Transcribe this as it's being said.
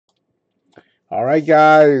All right,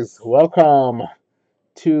 guys, welcome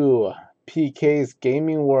to PK's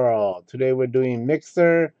Gaming World. Today we're doing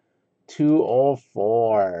Mixer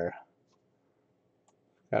 204.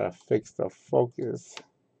 Gotta fix the focus.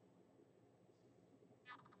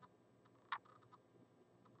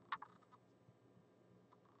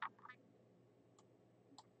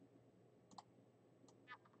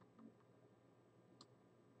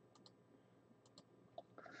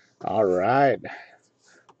 All right,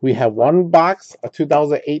 we have one box of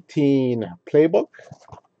 2018 Playbook,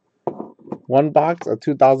 one box of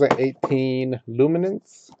 2018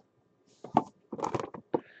 Luminance,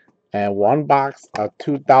 and one box of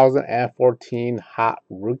 2014 Hot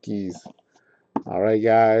Rookies. All right,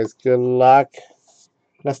 guys, good luck.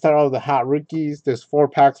 Let's start off with the Hot Rookies. There's 4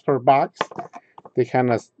 packs per box. They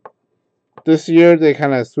kind of This year they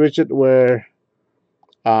kind of switch it where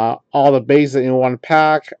all the bases in one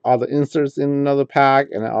pack, all the inserts in another pack,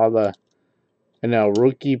 and all the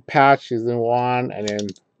rookie patch is in one, and then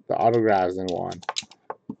the autographs in one,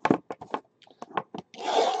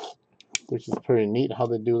 which is pretty neat how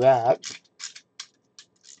they do that.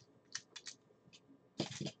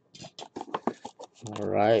 All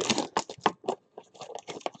right,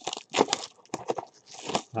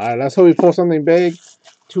 let's hope we pull something big.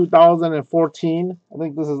 2014. I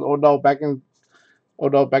think this is Odell Beckham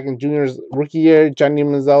Jr.'s rookie year, Johnny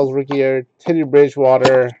Manziel's rookie year, Teddy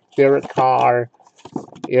Bridgewater, Derek Carr,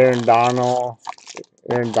 Aaron Donald.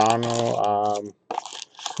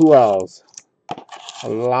 Who else? A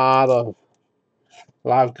lot of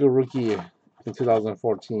good rookie in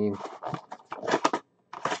 2014.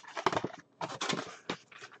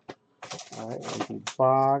 All right, empty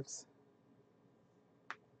box.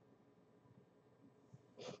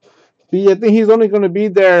 I think he's only going to be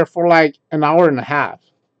there for like an hour and a half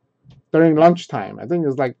during lunchtime. I think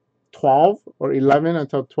it's like 12 or 11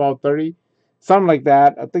 until 12:30, something like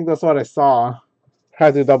that. I think that's what I saw.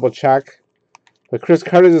 Had to double check. But Chris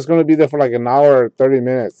Curtis is going to be there for like an hour or 30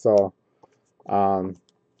 minutes. So um,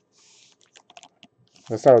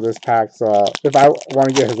 let's start with this pack. So if I want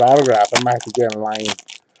to get his autograph, I might have to get in line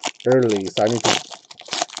early. So I need to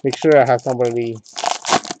make sure I have somebody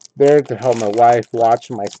there to help my wife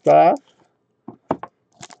watch my stuff,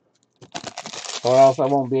 or else I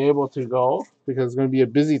won't be able to go because it's going to be a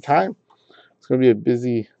busy time. It's going to be a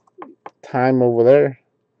busy time over there.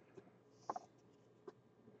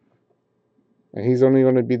 And he's only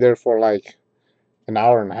going to be there for like an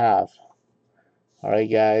hour and a half. All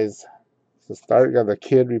right, guys. So start. Got the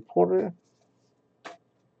kid reporter.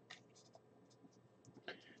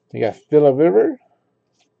 You got Phillip Rivers,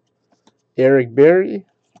 Eric Berry,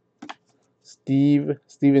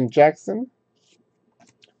 Steven Jackson,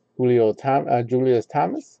 Julius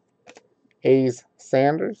Thomas, Ace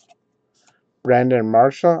Sanders, Brandon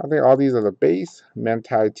Marshall. I think all these are the base.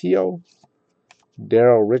 Manti Te'o,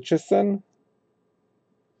 Daryl Richardson,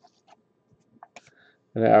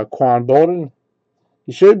 and Quan Bolden.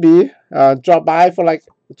 He should be. Drop by for like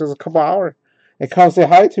just a couple hours and come say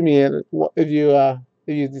hi to me. And if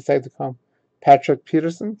you decide to come, Patrick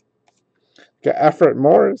Peterson, got Everett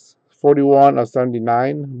Morris, 41 of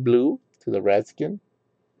 79, blue to the Redskin.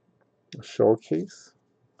 Showcase.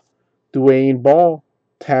 Dwayne Ball,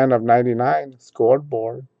 10 of 99,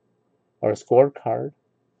 scoreboard or scorecard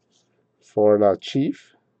for the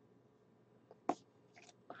Chief.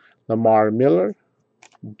 Lamar Miller,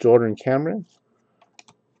 Jordan Cameron,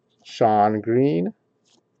 Sean Green,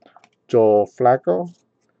 Joel Flacco,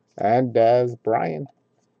 and Dez Bryant.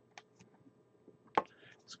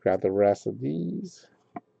 Let's grab the rest of these.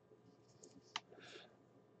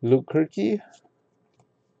 Luke Kirky,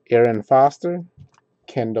 Aaron Foster,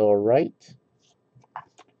 Kendall Wright,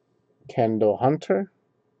 Kendall Hunter,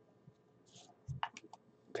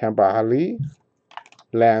 Tampa Ali,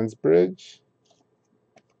 Lance Bridge,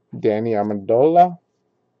 Danny Amendola,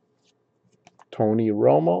 Tony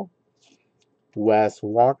Romo, Wes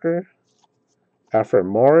Walker, Everett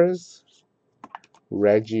Morris,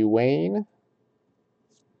 Reggie Wayne,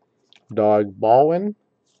 Doug Baldwin,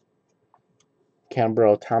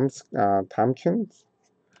 Campbell Tompkins,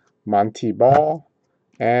 Monty Ball,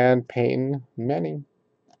 and Peyton Manning.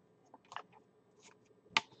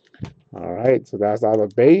 All right, so that's all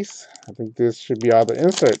the base. I think this should be all the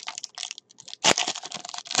insert.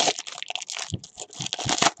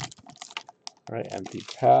 All right, empty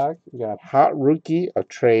pack. We got Hot Rookie of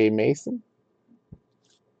Trey Mason,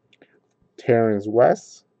 Terrence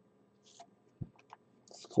West,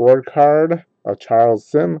 Scorecard of Charles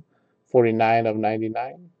Sim, 49 of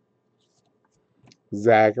 99,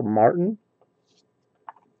 Zach Martin,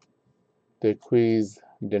 Dequise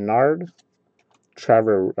Denard,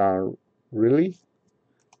 Trevor Really?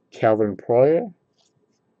 Calvin Poyer.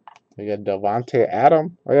 We got Devontae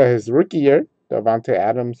Adams. Oh yeah, his rookie year. Devontae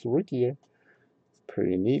Adams rookie year.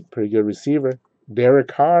 Pretty neat. Pretty good receiver. Derek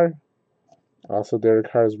Carr. Also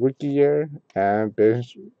Derek Carr's rookie year. And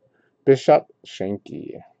Bishop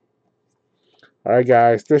Shanky. Alright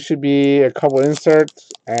guys, this should be a couple inserts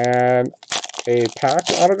and a pack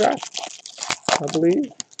autograph, I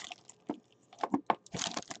believe.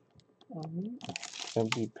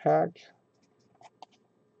 Empty pack.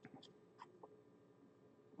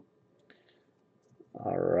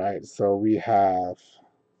 Alright, so we have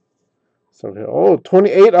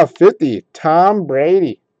 28 of 50. Tom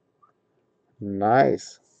Brady.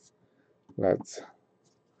 Nice. Let's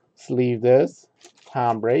sleeve this.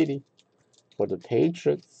 Tom Brady for the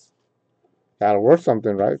Patriots. Gotta worth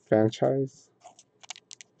something, right? Franchise.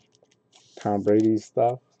 Tom Brady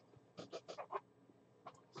stuff.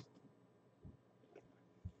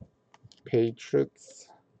 Patriots.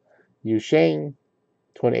 Ushane.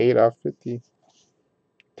 28 of 50.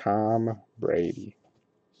 Tom Brady.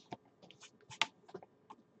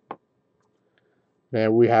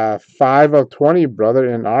 Then we have 5 of 20. Brother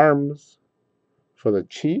in Arms for the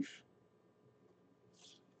Chief.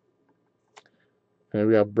 And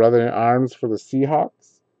we have Brother in Arms for the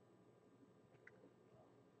Seahawks.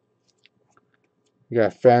 We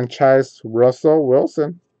got franchise Russell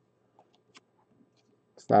Wilson.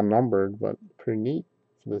 It's not numbered, but pretty neat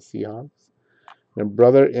for the Seahawks. And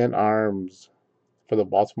Brother in Arms for the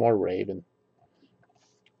Baltimore Ravens.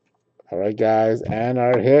 All right, guys, and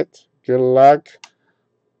our hit. Good luck.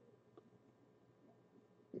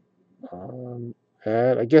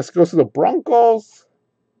 And I guess it goes to the Broncos.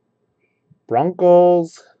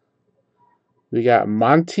 Broncos. We got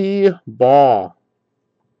Monty Ball.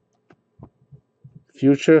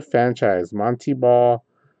 Future franchise. Monty Ball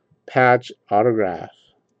patch autograph.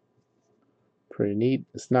 Pretty neat.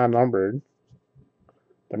 It's not numbered.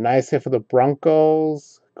 But nice hit for the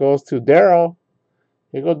Broncos. Goes to Daryl.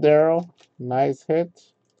 Here you go, Daryl. Nice hit.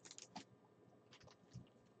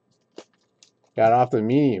 Got off the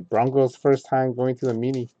mini. Broncos first time going to the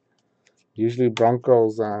mini. Usually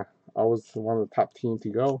Broncos always one of the top teams to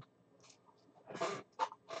go.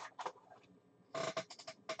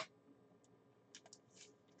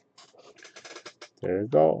 There you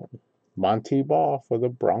go. Monty Ball for the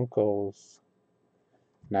Broncos.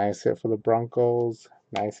 Nice hit for the Broncos.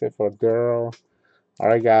 Nice hit for Daryl.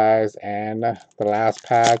 Alright guys, and the last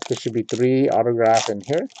pack. There should be 3 autographs in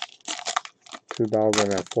here.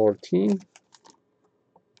 2014.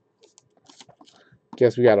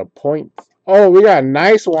 Guess we got a point. Oh, we got a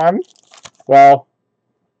nice one. Well,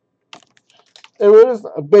 it was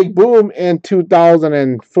a big boom in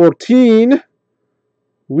 2014.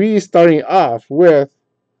 We starting off with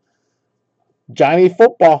Johnny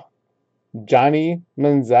Football. Johnny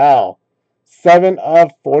Manziel. 7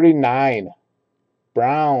 of 49.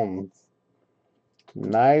 Browns.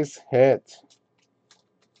 Nice hit.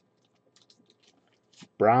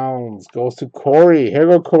 Browns goes to Corey. Here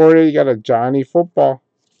go Corey. You got a Johnny Football.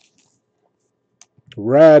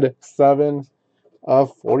 Red. 7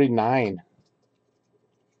 of 49.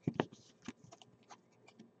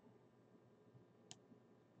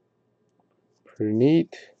 Pretty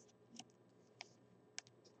neat.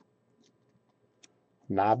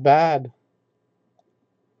 Not bad.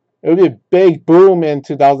 It would be a big boom in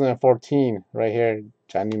 2014. Right here.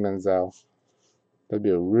 Johnny Manziel. That'd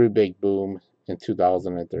be a really big boom in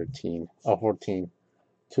 2013. Oh, 14.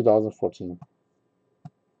 2014.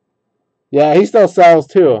 Yeah, he still sells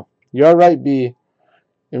too. You're right, B.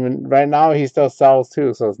 I mean, right now he still sells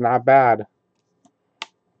too, so it's not bad.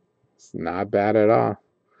 It's not bad at all.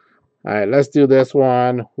 Alright, let's do this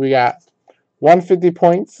one. We got 150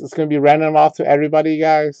 points. It's going to be random off to everybody,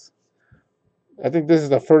 guys. I think this is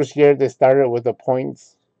the first year they started with the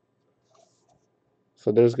points.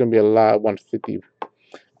 So there's going to be a lot of 150.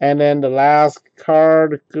 And then the last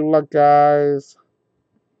card. Good luck, guys.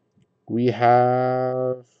 We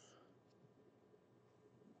have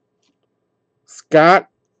Scott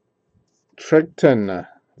Crichton. I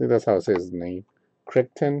think that's how it says his name.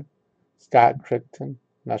 Crichton. Scott Crichton.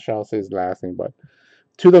 Not sure how to say his last name, but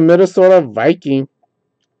to the Minnesota Viking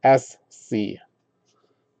SC.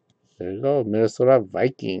 There you go, Minnesota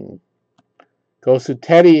Viking. Goes to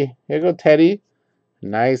Teddy. Here you go, Teddy.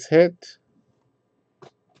 Nice hit.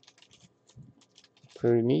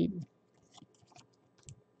 Pretty neat.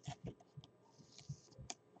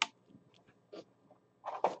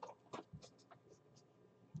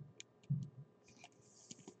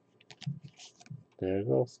 There you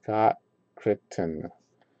go, Scott Crichton.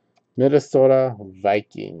 Minnesota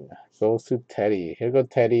Viking. goes to Teddy. Here go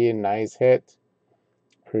Teddy. Nice hit.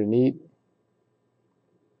 Pretty neat.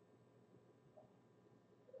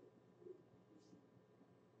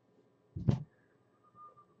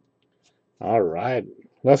 All right.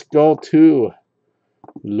 Let's go to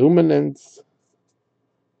Luminance.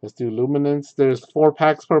 Let's do Luminance. There's 4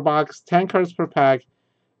 packs per box, 10 cards per pack,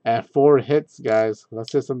 and 4 hits, guys. Let's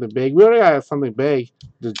do something big. We already got something big.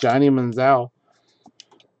 The Johnny Manziel.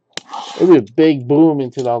 It'll be a big boom in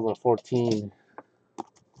 2014.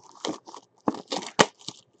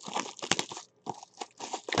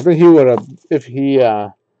 I think he would have, if he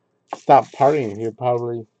stopped partying, he'd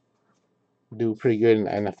probably do pretty good in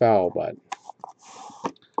the NFL, but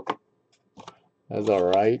that's all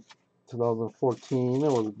right. 2014,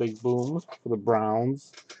 it was a big boom for the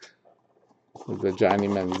Browns with the Johnny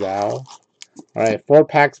Manziel. All right, 4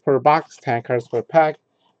 packs per box, 10 cards per pack.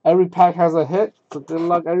 Every pack has a hit, so good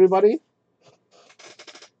luck, everybody.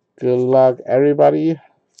 Good luck, everybody.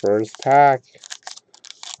 First pack.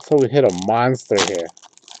 So we hit a monster here.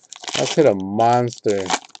 Let's hit a monster.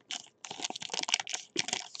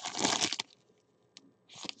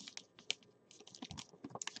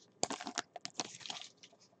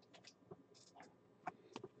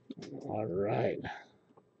 All right.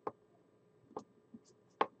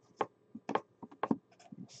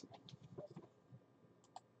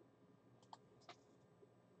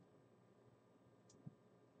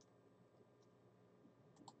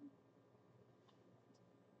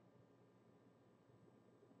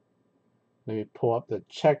 Let me pull up the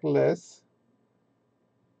checklist.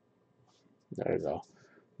 There we go.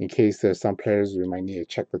 In case there's some players we might need to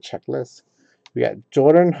check the checklist. We got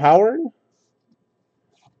Jordan Howard,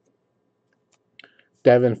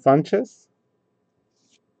 Devin Funchess,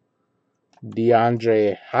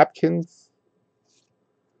 DeAndre Hopkins,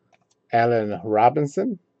 Allen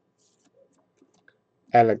Robinson,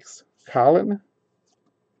 Alex Collin,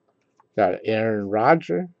 got Aaron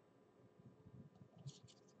Rodgers,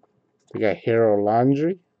 we got Hero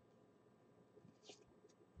Laundry,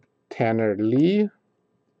 Tanner Lee,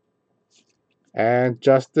 and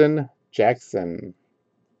Justin Jackson.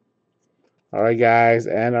 All right, guys,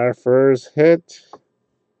 and our first hit,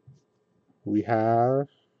 we have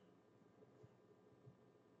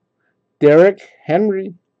Derrick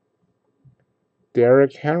Henry.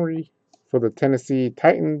 Derrick Henry for the Tennessee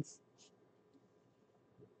Titans.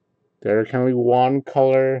 Derrick Henry 1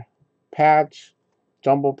 color patch,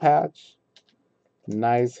 jumbo patch.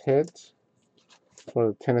 Nice hit for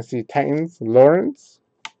the Tennessee Titans. Lawrence,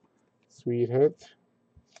 sweet hit.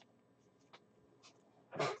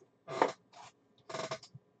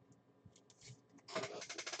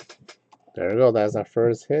 There we go. That's our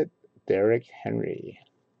first hit. Derrick Henry.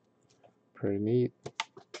 Pretty neat.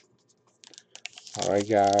 All right,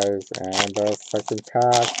 guys, and the second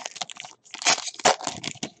pack.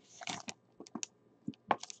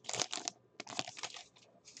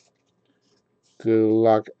 Good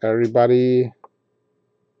luck, everybody.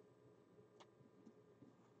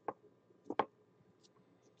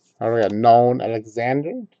 All right, we got Known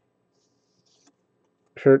Alexander,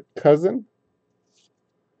 Kirk Cousin,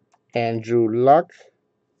 Andrew Luck,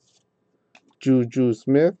 Juju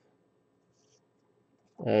Smith.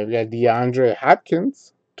 We got DeAndre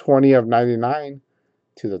Hopkins, 20 of 99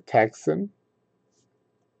 to the Texan.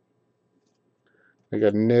 We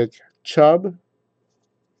got Nick Chubb,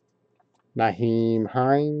 Naheem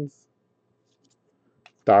Hines,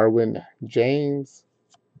 Darwin James,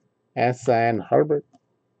 and Sam Herbert.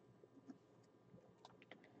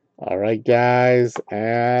 All right, guys,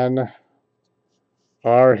 and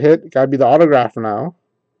our hit got to be the autograph now.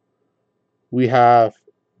 We have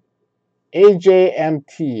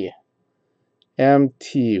AJMT.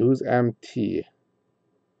 MT. Who's MT?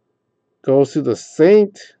 Goes to the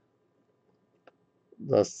Saint.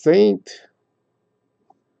 The Saint.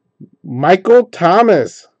 Michael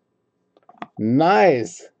Thomas.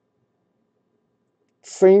 Nice.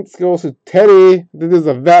 Saints goes to Teddy. This is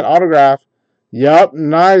a vet autograph. Yup,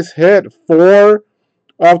 nice hit. 4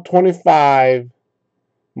 of 25.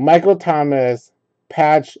 Michael Thomas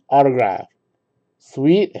patch autograph.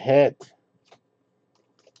 Sweet hit.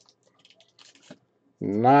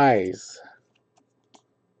 Nice.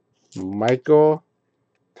 Michael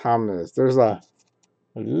Thomas. There's a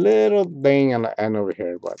little thing on the end over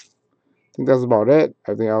here, but I think that's about it.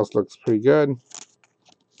 Everything else looks pretty good.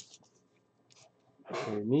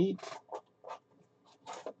 Pretty neat.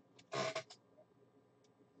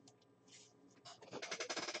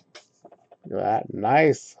 Look at that.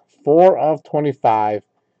 Nice. 4 of 25.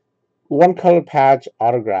 1 color patch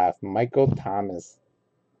autograph. Michael Thomas.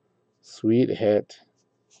 Sweet hit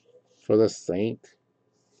for the Saint.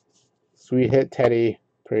 Sweet hit, Teddy.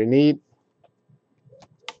 Pretty neat.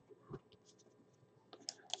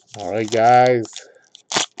 All right, guys.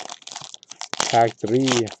 Pack 3.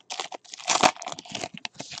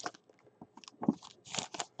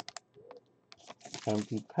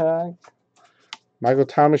 Empty pack. Michael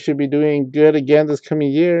Thomas should be doing good again this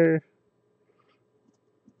coming year.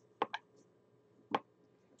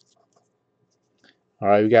 All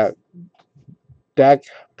right, we got Dak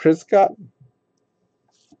Prescott,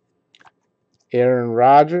 Aaron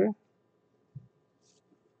Rodgers,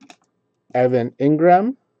 Evan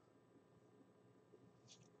Ingram,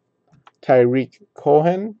 Tyreek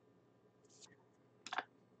Cohen,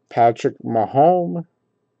 Patrick Mahomes,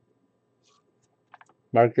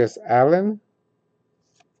 Marcus Allen,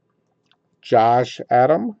 Josh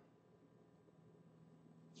Adam,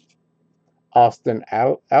 Austin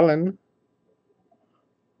Allen,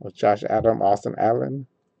 Josh Adam, Austin Allen,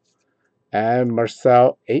 and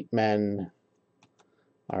Marcel Aitman.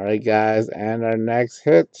 All right, guys, and our next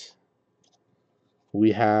hit,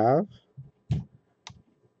 we have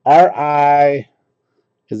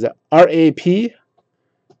is it RAP?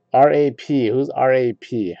 RAP, who's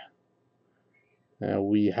RAP? And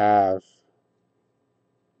we have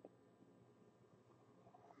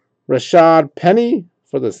Rashad Penny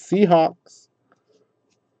for the Seahawks.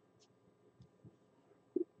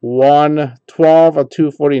 112 of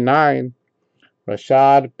 249.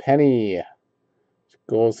 Rashad Penny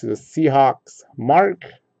goes to the Seahawks. Mark.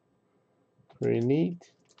 Pretty neat.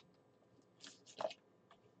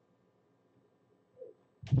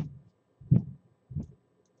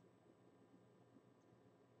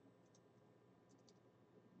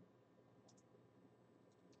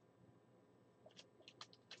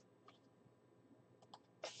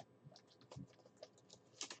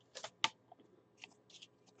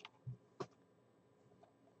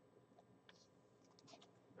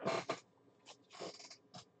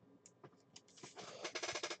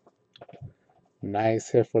 Nice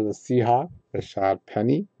hit for the Seahawks. Rashad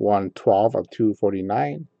Penny, 112 of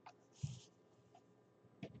 249.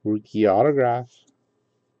 Rookie autograph.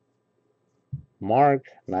 Mark,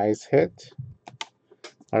 nice hit.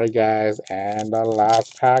 All right, guys, and the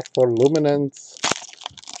last pack for Luminance.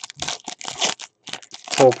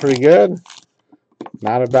 So pretty good.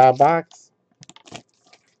 Not a bad box.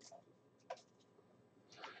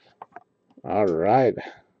 All right,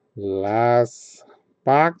 last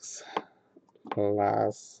box.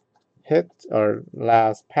 Last hit, or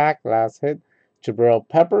last pack, last hit. Jabril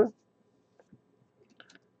Pepper,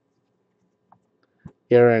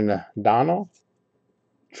 Aaron Donald,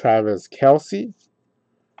 Travis Kelce,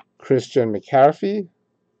 Christian McCaffrey,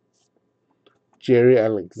 Jerry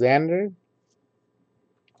Alexander,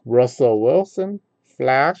 Russell Wilson,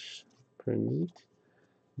 Flash, pretty neat.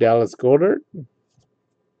 Dallas Goedert,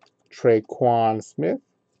 Traquan Smith,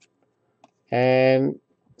 and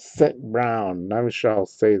Seth Brown. Not even sure how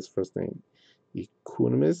to say his first name.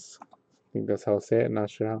 Economist. I think that's how to say it. Not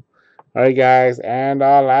sure how. All right, guys, and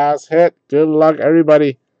our last hit. Good luck,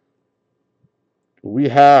 everybody. We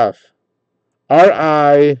have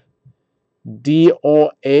RIDOA.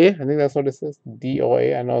 I think that's what it says.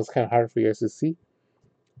 DOA. I know it's kind of hard for you guys to see.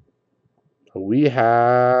 We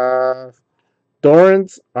have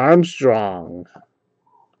Dorrance Armstrong.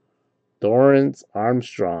 Dorrance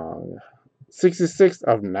Armstrong. 66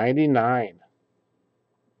 of 99.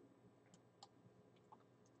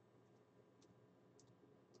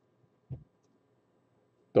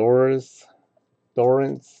 Dorrance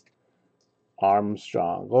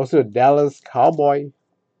Armstrong. Goes to the Dallas Cowboy.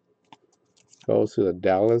 Goes to the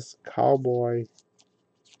Dallas Cowboy.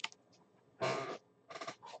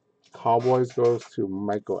 Cowboys goes to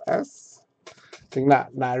Michael S. I think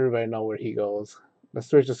not everybody know where he goes. Let's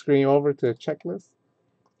switch the screen over to the checklist.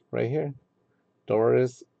 Right here.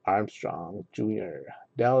 Dorrance Armstrong Jr.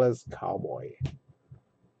 Dallas Cowboy.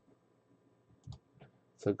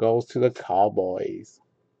 So it goes to the Cowboys.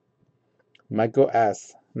 Michael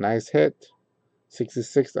S. Nice hit.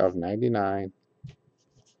 66 of 99.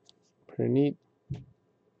 Pretty neat.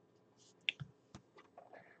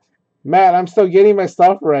 Matt, I'm still getting my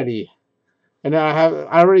stuff ready. And I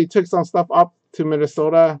already took some stuff up to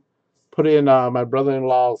Minnesota, put it in my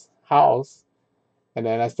brother-in-law's house, and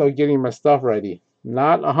then I'm still getting my stuff ready.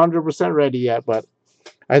 Not 100% ready yet, but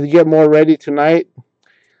I have to get more ready tonight,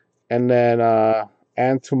 and then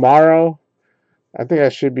and tomorrow. I think I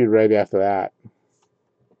should be ready after that.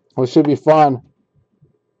 Well, it should be fun.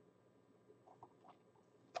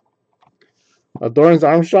 Dorrance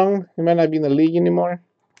Armstrong, he might not be in the league anymore.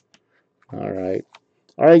 All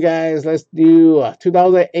right, guys, let's do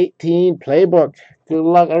 2018 Playbook. Good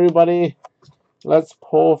luck, everybody. Let's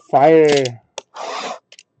pull fire.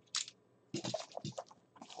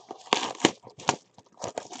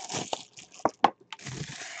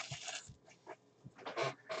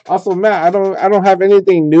 Also, Matt, I don't have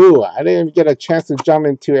anything new. I didn't get a chance to jump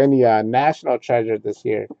into any national treasure this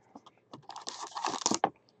year.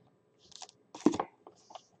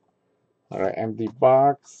 All right, empty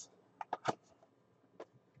box.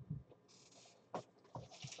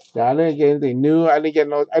 Yeah, I didn't get anything new. I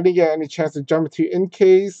didn't get any chance to jump into in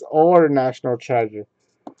case or national treasure.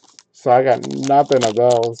 So I got nothing of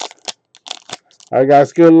those. All right,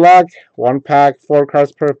 guys, good luck. 1 pack, 4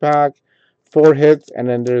 cards per pack, 4 hits, and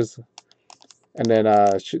then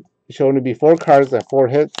should only be 4 cards and 4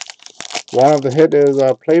 hits. One of the hit is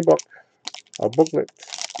a playbook, a booklet.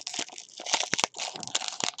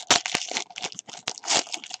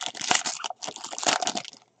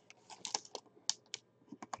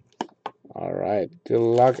 All right, good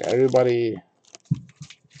luck, everybody.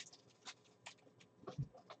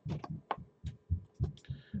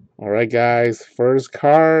 All right, guys, first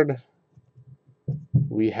card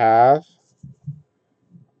we have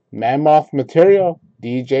Mammoth Material,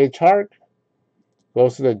 DJ Chark.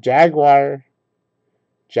 Goes to the Jaguar.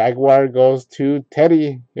 Jaguar goes to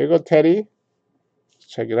Teddy. Here you go, Teddy.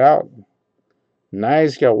 Check it out.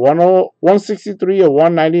 Nice. Got 163 or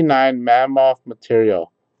 199 Mammoth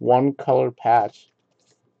Material. 1 color patch.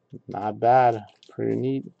 Not bad. Pretty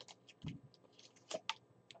neat.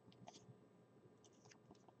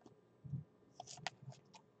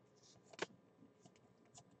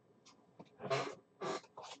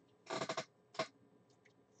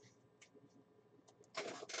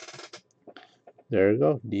 There you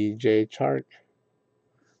go. DJ Chark.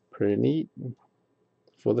 Pretty neat.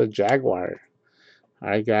 For the Jaguar.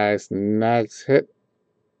 Alright, guys. Next hit.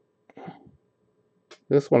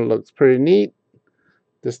 This one looks pretty neat.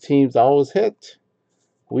 This team's always hit.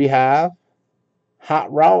 We have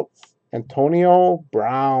Hot Routes, Antonio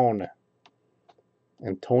Brown.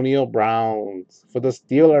 Antonio Brown for the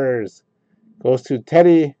Steelers. Goes to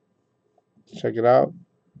Teddy. Check it out.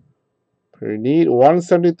 Pretty neat.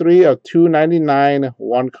 173 of 299.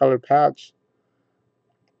 1 color patch.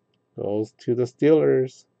 Goes to the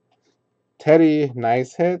Steelers. Teddy,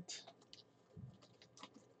 nice hit.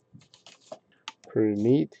 Pretty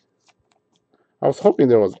neat. I was hoping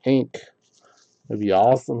there was ink. It'd be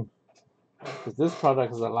awesome. Because this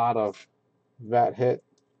product has a lot of that hit.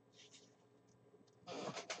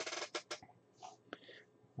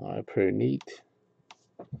 Alright, pretty neat.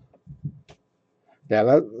 Yeah,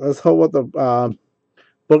 let's hope what the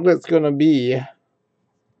booklet's gonna be.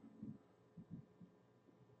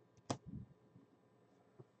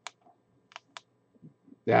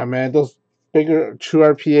 Yeah, man, those bigger true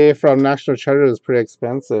RPA from National Treasure is pretty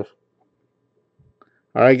expensive.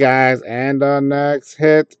 Alright, guys, and the next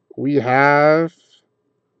hit we have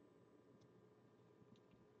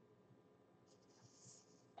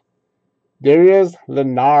Darius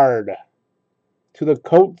Leonard to the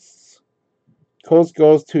Colts. Colts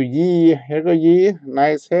goes to Yee. Here go Yee.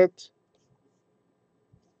 Nice hit.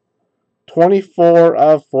 24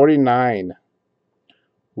 of 49.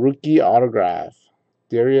 Rookie autograph.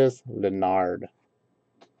 Darius Leonard.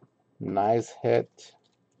 Nice hit.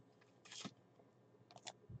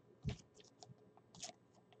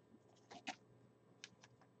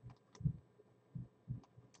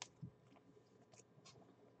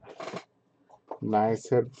 Nice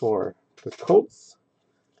hit for the Colts.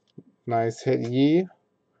 Nice hit, Yee.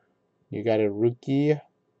 You got a rookie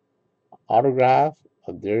autograph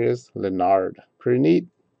of Darius Leonard. Pretty neat.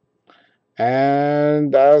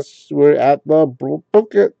 And we're at the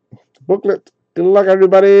booklet. Good luck,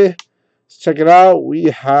 everybody. Let's check it out. We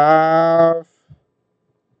have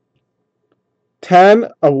 10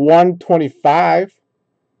 of 125.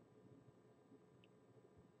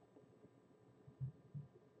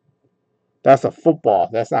 That's a football.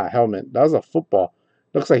 That's not a helmet. That's a football.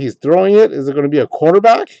 Looks like he's throwing it. Is it going to be a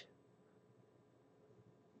quarterback?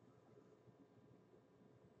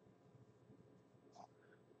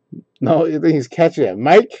 No, I think he's catching it.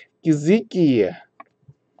 Mike Gesicki.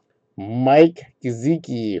 Mike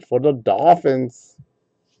Gesicki for the Dolphins.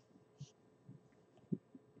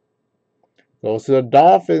 Goes to the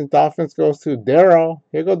Dolphins. Dolphins goes to Daryl.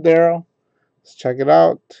 Here go Daryl. Let's check it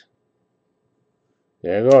out.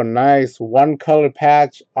 There you go. Nice 1 color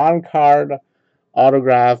patch on card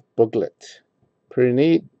autograph booklet. Pretty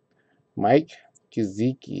neat. Mike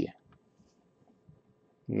Gesicki.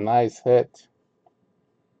 Nice hit.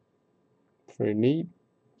 Pretty neat.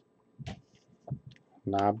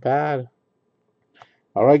 Not bad.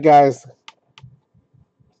 All right, guys.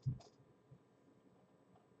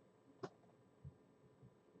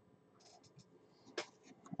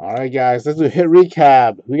 All right, guys, let's do a hit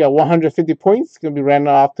recap. We got 150 points. Going to be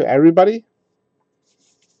random off to everybody.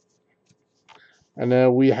 And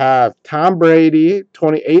then we have Tom Brady,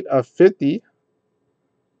 28 of 50.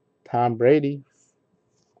 Tom Brady.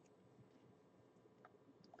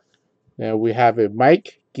 Then we have a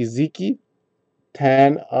Mike Gesicki,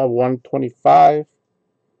 10 of 125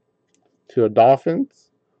 to the Dolphins.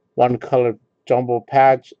 One color jumbo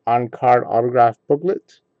patch on card autograph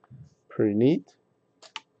booklet. Pretty neat.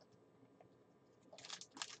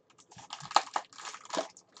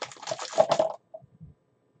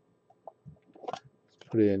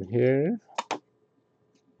 Put it in here.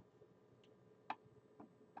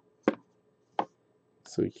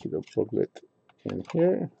 So we keep the booklet in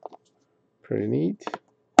here. Pretty neat.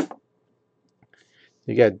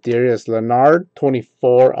 You got Darius Leonard,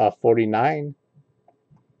 24 of 49.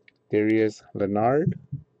 Darius Leonard,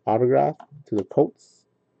 autograph to the Colts.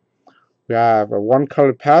 We have a one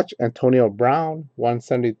color patch, Antonio Brown,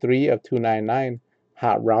 173 of 299.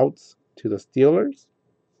 Hot routes to the Steelers.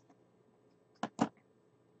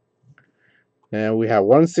 And we have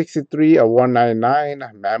 163 of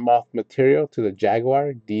 199 Mammoth material to the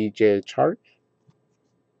Jaguar, DJ Chark.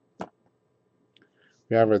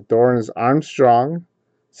 We have a Dorrance Armstrong,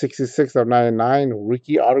 66 of 99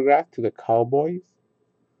 rookie autograph to the Cowboys.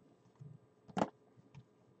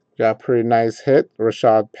 Got a pretty nice hit,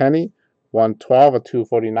 Rashad Penny, 112 of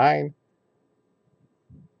 249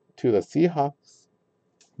 to the Seahawks.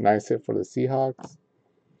 Nice hit for the Seahawks.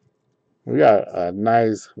 We got a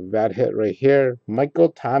nice bad hit right here. Michael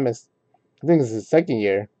Thomas, I think this is his second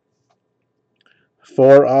year.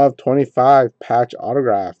 4 of 25 patch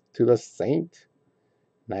autograph to the Saint.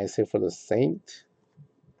 Nice hit for the Saint.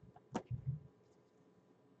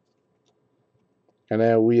 And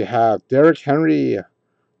then we have Derrick Henry,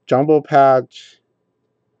 jumbo patch.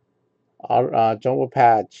 Jumbo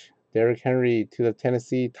patch. Derrick Henry to the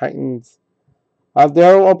Tennessee Titans.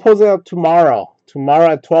 They'll post it up tomorrow.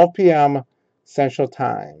 Tomorrow at 12 p.m. Central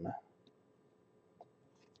Time.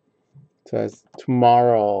 So it's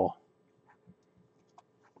tomorrow.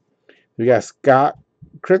 We got Scott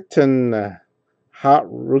Crichton, hot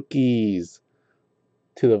rookies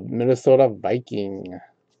to the Minnesota Viking.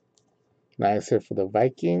 Nice hit for the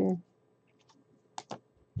Viking.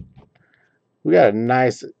 We got a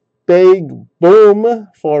nice big boom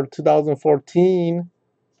for 2014.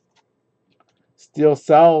 Still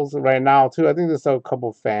sells right now too. I think there's a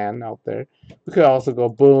couple fan out there. We could also go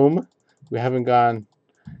boom. We haven't gone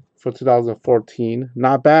for 2014.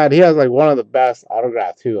 Not bad. He has like one of the best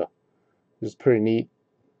autographs too. It's pretty neat.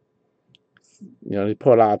 You know, he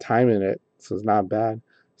put a lot of time in it, so it's not bad.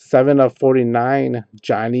 7 of 49,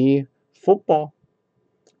 Johnny Football.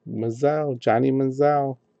 Manziel, Johnny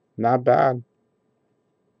Manziel. Not bad.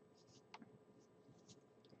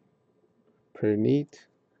 Pretty neat.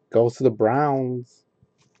 Goes to the Browns.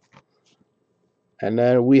 And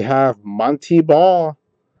then we have Monty Ball.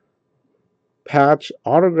 Patch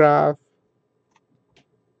autograph.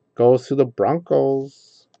 Goes to the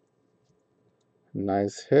Broncos.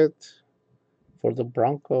 Nice hit for the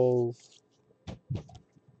Broncos.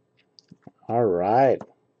 All right.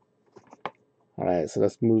 All right, so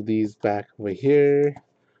let's move these back over here.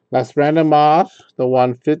 Let's random off the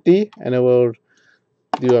 150, and then we'll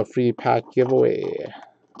do a free pack giveaway.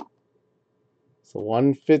 So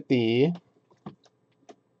 150.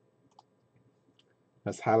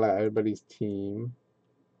 Let's highlight everybody's team.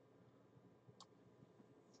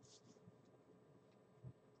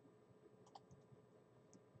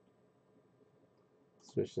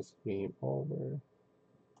 Switch the screen over.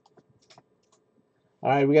 All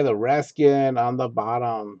right, we got the Redskins on the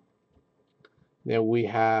bottom. Then we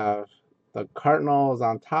have the Cardinals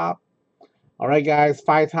on top. All right, guys,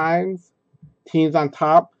 5 times. Teams on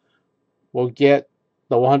top will get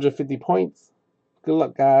the 150 points. Good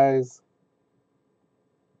luck, guys.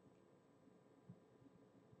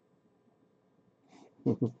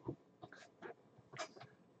 All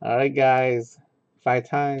right, guys, 5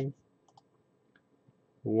 times.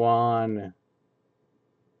 1,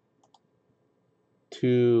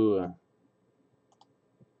 2,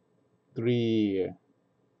 3,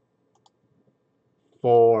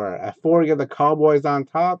 4. At 4, you get the Cowboys on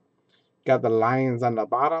top. Got the Lions on the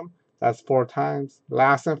bottom. That's 4 times.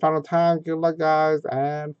 Last and final time. Good luck, guys.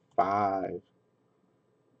 And 5.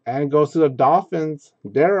 And it goes to the Dolphins.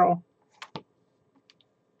 Daryl.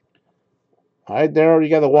 All right, Daryl, you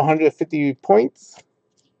got the 150 points.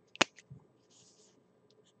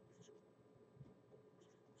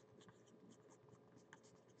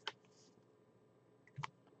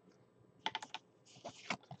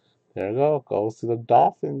 There you go. Goes to the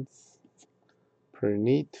Dolphins. Pretty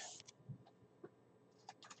neat.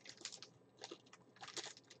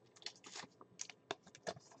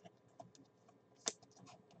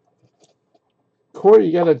 Corey,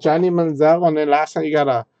 you got a Johnny Manziel, and then last time you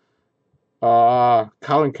got a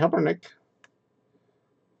Colin Kaepernick.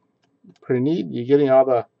 Pretty neat. You're getting all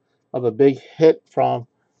the big hit from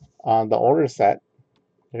the order set.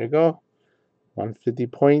 There you go. 150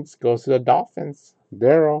 points goes to the Dolphins.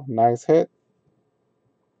 Darryl, nice hit.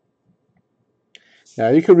 Now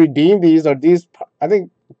you could redeem these, or these. I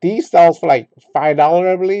think these sells for like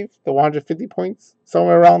 $5, I believe. The 150 points,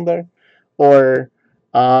 somewhere around there. Or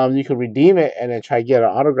you could redeem it and then try to get an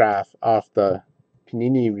autograph off the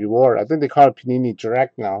Panini reward. I think they call it Panini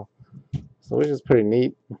Direct now, so which is pretty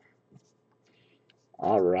neat.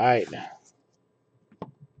 All right.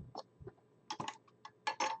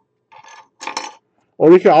 Or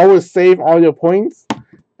you can always save all your points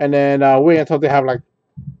and then wait until they have like,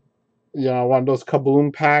 you know, one of those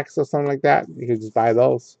kaboom packs or something like that. You can just buy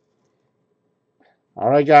those. All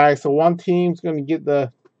right, guys. So one team's gonna get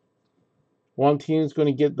the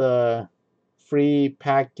free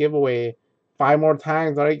pack giveaway 5 more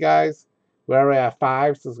times. All right, guys. We're already at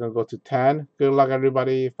 5, so it's gonna go to 10. Good luck,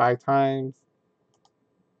 everybody. 5 times.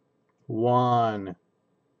 1,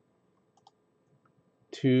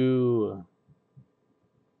 2,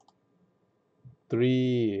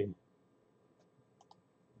 3,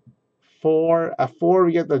 4. At 4,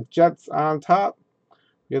 we get the Jets on top.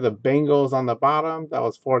 We have the Bengals on the bottom. That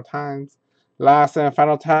was 4 times. Last and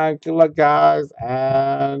final time. Good luck, guys.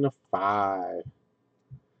 And 5.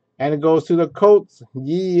 And it goes to the Colts.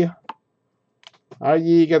 Yee. All right,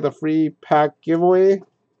 you get the free pack giveaway.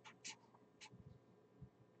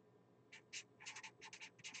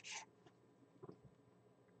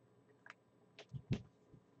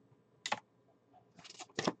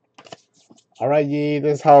 All right, Yee,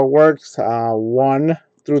 this is how it works. 1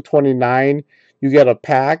 through 29, you get a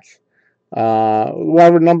pack.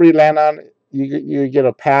 Whatever number you land on, you get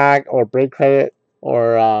a pack or break credit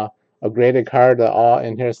or a graded card, all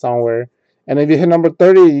in here somewhere. And if you hit number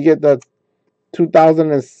 30, you get the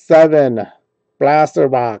 2007 blaster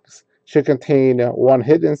box. Should contain 1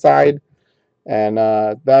 hit inside, and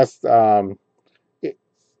that's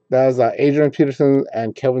Adrian Peterson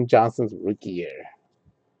and Kelvin Johnson's rookie year.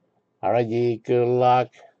 All right, Yee, good luck.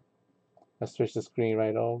 Let's switch the screen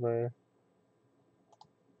right over.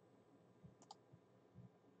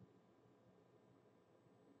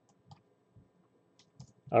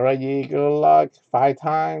 All right, Yee, good luck. 5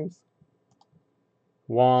 times.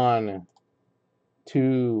 1,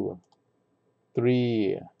 2,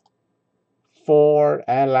 3, 4,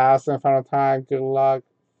 and last and final time. Good luck.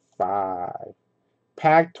 5.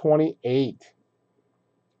 Pack 28.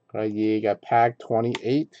 All right, Yee, got pack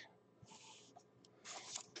 28.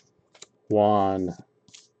 1,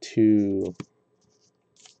 2,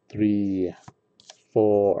 3,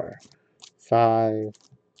 4, 5,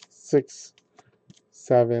 6,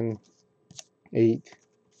 7, 8,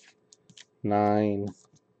 9,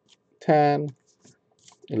 10,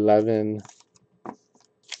 11,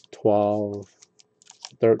 12,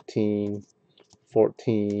 13,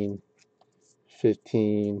 14,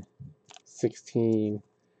 15, 16,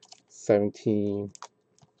 17,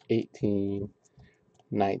 18,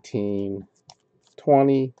 19,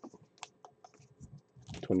 20,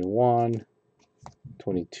 21,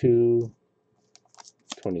 22,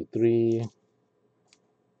 23,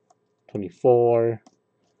 24,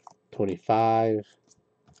 25,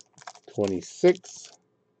 26,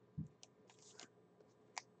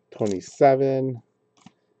 27,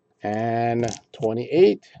 and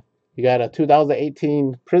 28. You got a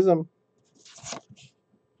 2018 Prism.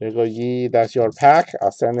 There you go, Yee. That's your pack.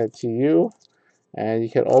 I'll send it to you, and you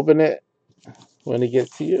can open it when it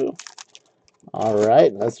gets to you. All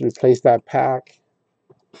right, let's replace that pack.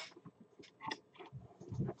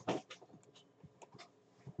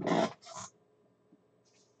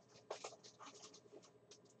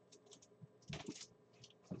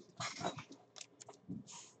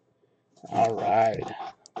 All right,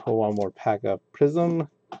 pull one more pack of Prism.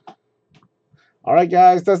 All right,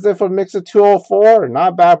 guys, that's it for Mixer 204.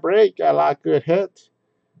 Not a bad break. Got a lot of good hits.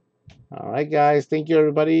 All right, guys. Thank you,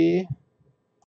 everybody.